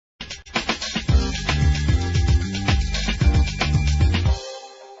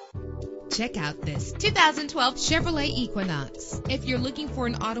Check out this 2012 Chevrolet Equinox. If you're looking for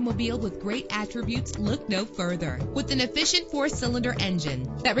an automobile with great attributes, look no further. With an efficient 4-cylinder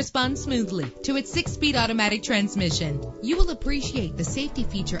engine that responds smoothly to its 6-speed automatic transmission, you will appreciate the safety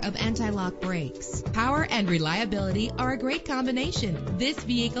feature of anti-lock brakes. Power and reliability are a great combination. This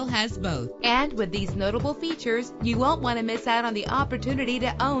vehicle has both. And with these notable features, you won't want to miss out on the opportunity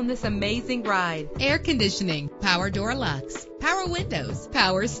to own this amazing ride. Air conditioning, power door locks, power windows,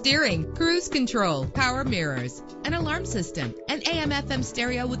 power steering, cruise control, power mirrors, an alarm system, an AM/FM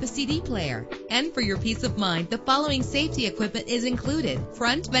stereo with a CD player. And for your peace of mind, the following safety equipment is included: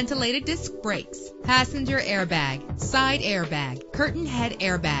 front ventilated disc brakes, passenger airbag, side airbag, curtain head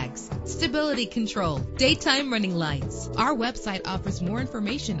airbags, stability control, daytime running lights. Our website offers more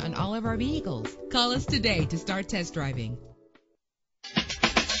information on all of our vehicles. Call us today to start test driving.